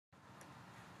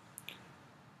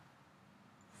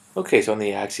Okay, so on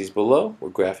the axes below, we're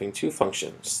graphing two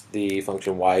functions. The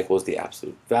function y equals the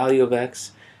absolute value of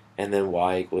x, and then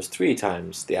y equals 3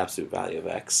 times the absolute value of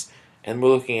x. And we're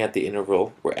looking at the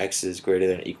interval where x is greater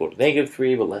than or equal to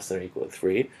 -3, but less than or equal to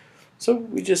 3. So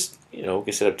we just, we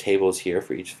can set up tables here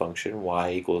for each function.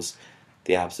 Y equals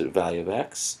the absolute value of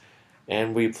x.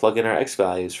 And we plug in our x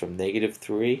values from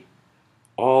 -3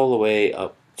 all the way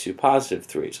up to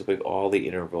 +3. So we have all the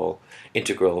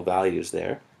integral values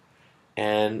there.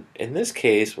 And in this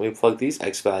case, when we plug these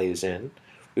x values in,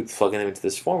 we plug them into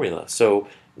this formula. So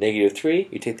 -3,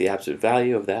 you take the absolute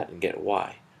value of that and get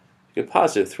y. You get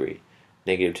 +3.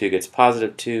 -2 gets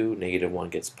 +2, -1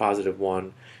 gets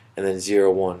 +1, and then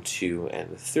 0, 1, 2,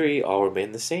 and 3 all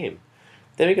remain the same.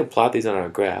 Then we can plot these on our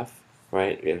graph,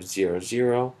 right? We have 0,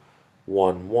 0,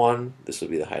 1, 1, this will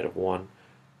be the height of 1,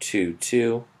 2,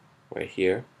 2, right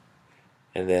here,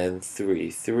 and then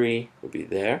 3, 3 will be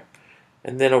there.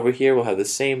 And then over here we'll have the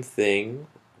same thing,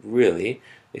 really,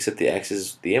 except the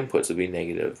inputs will be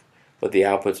negative, but the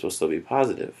outputs will still be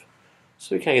positive.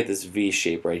 So we kind of get this V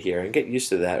shape right here, and get used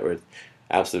to that with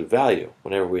absolute value.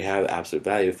 Whenever we have absolute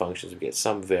value functions, we get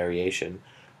some variation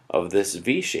of this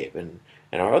V shape. And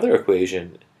our other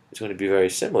equation is going to be very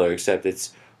similar, except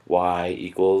it's y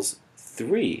equals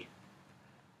 3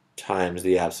 times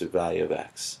the absolute value of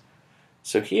x.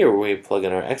 So here, when we plug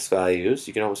in our x values,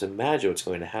 you can almost imagine what's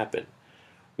going to happen.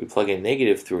 We plug in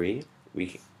 -3,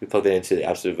 we plug that into the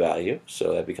absolute value,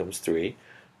 so that becomes 3,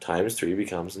 times 3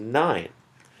 becomes 9.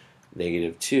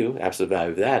 -2, absolute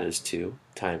value of that is 2,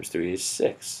 times 3 is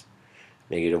 6.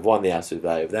 -1, the absolute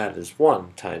value of that is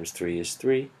 1, times 3 is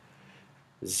 3.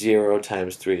 0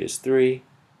 times 3 is 3.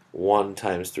 1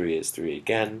 times 3 is 3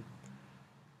 again.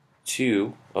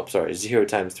 0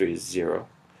 times 3 is 0.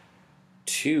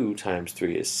 2 times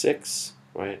 3 is 6,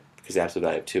 right? Because the absolute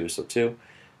value of 2 is still 2.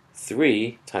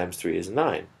 3 times 3 is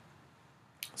 9.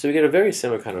 So we get a very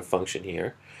similar kind of function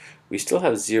here. We still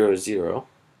have 0, 0,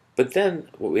 but then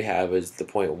what we have is the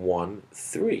point 1,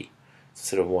 3. So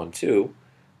instead of 1, 2,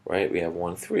 right, we have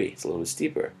 1, 3. It's a little bit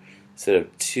steeper. Instead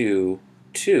of 2,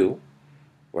 2,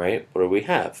 right, what do we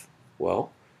have?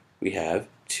 Well, we have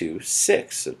 2,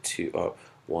 6. So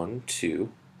 1, 2,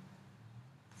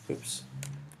 oops,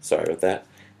 sorry about that.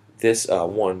 This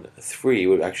 1, 3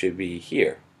 would actually be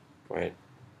here, right?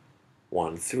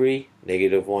 1, 3,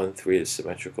 -1, 3 is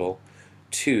symmetrical.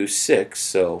 2, 6,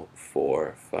 so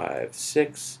 4, 5,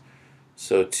 6.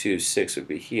 So 2, 6 would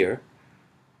be here.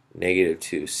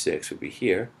 -2, 6 would be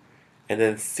here. And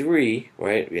then 3,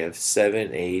 right, we have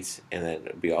 7, 8, and then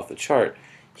it would be off the chart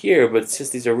here. But since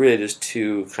these are really just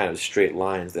two kind of straight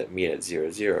lines that meet at 0,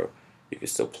 0, you can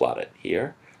still plot it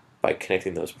here by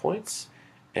connecting those points.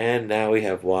 And now we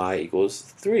have y equals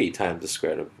 3 times the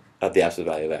square root of the absolute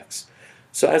value of x.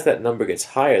 So as that number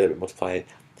gets higher that we multiply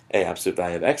the absolute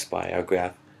value of x by, our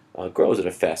graph grows at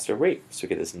a faster rate. So we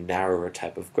get this narrower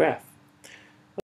type of graph.